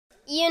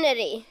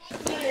Unity.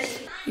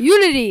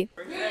 Unity.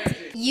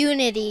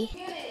 Unity.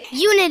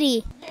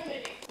 Unity.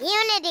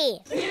 Unity.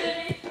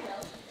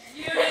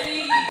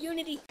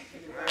 Unity.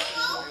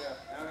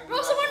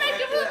 Bro, someone might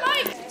give me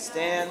the mic.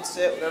 Stand,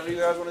 sit, whatever you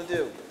guys want to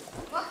do.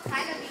 What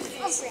kind of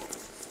music?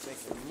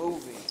 Make a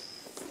movie.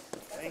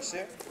 Thanks,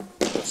 sir.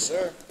 Yes,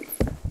 sir.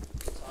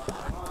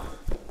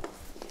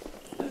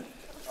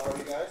 How are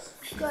you guys?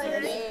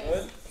 Good.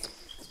 Good.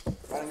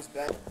 My name is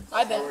Ben.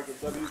 Hi, Ben. I work at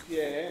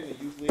WPAA. I'm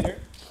the youth leader.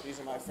 These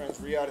are my friends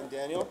Riyadh and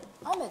Daniel.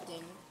 I met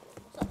Daniel.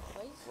 What's up,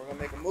 boys? We're going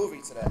to make a movie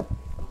today.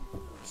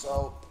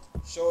 So,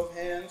 show of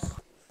hands.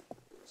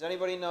 Does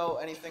anybody know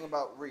anything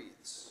about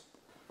wreaths?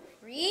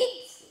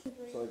 Wreaths?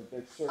 So like a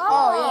big circle.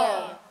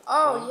 Oh, yeah.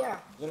 Oh, yeah.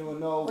 Does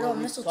anyone know What where about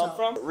wreaths mistletoe?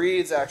 come from?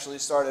 Wreaths actually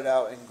started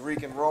out in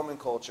Greek and Roman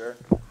culture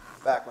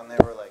back when they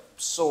were like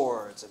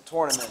swords and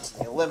tournaments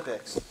and the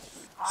Olympics.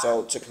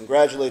 So to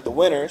congratulate the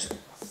winners,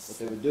 what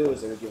they would do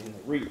is they would give them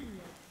a wreath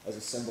as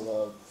a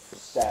symbol of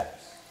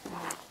status.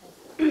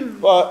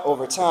 But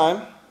over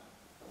time,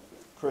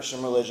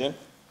 Christian religion,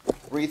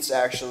 wreaths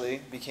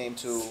actually became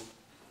to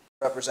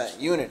represent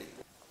unity.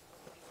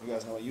 You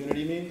guys know what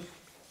unity means?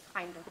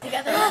 Kind of.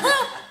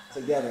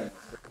 Together.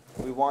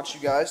 We want you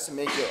guys to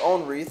make your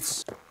own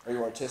wreaths. Are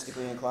you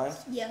artistically inclined?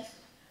 Yes.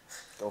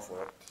 Go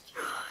for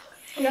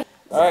it.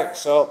 Alright,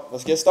 so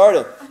let's get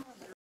started.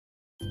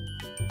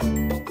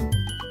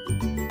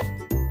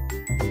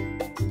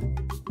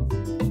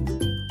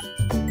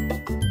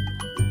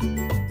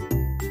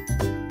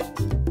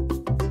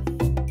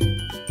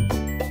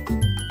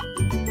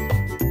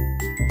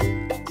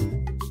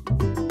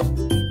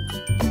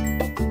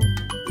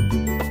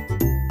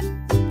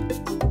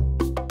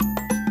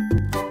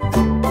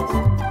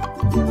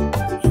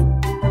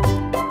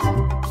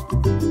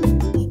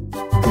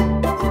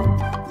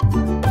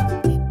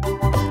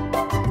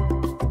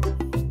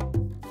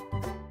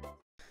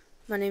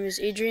 My name is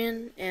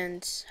Adrian,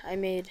 and I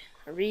made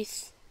a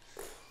wreath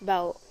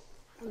about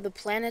the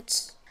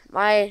planets.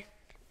 My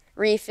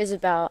wreath is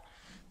about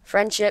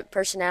friendship,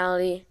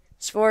 personality,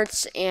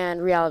 sports,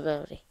 and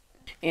reliability.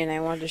 And I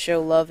wanted to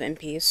show love and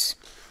peace.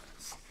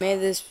 I made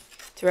this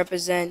to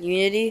represent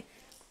unity.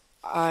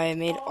 I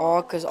made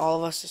all because all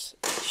of us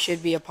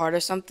should be a part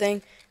of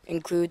something.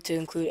 Include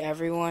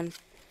everyone.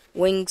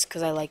 Wings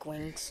because I like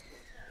wings.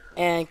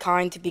 And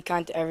kind to be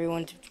kind to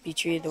everyone, to be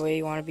treated the way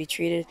you want to be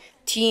treated.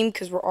 Team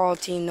because we're all a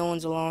team, no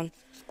one's alone.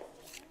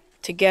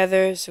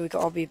 Together so we can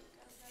all be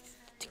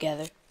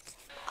together.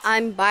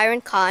 I'm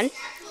Byron Khan,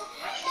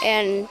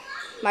 and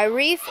my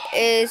wreath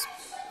is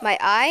my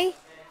eye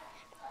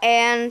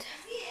and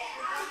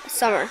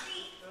summer.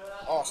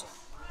 Awesome.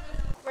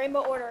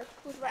 Rainbow order.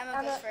 Who's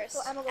Emma goes first?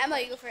 Emma,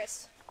 you go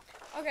first.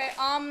 Okay,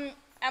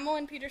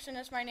 Emmeline Peterson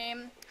is my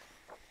name.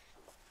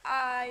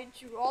 I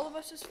drew all of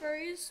us as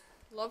furries.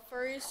 Love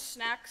furries,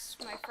 snacks,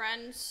 my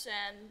friends,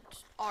 and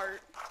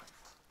art.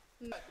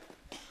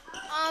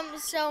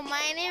 So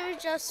my name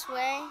is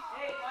Josue.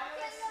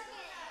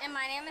 And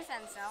my name is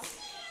Enzo.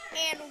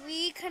 And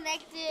we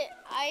connected,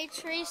 I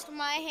traced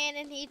my hand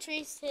and he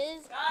traced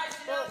his.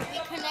 But we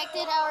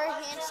connected our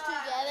hands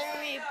together and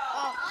we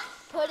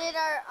put it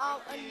a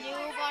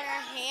noob on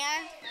our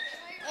hand.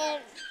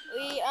 And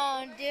we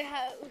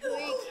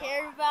we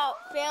cared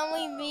about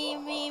family, me.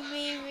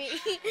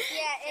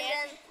 Yeah,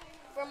 and then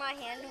for my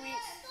hand,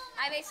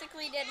 I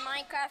basically did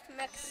Minecraft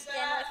mixed in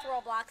with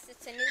Roblox.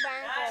 It's a new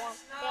barn for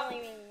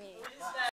family, me.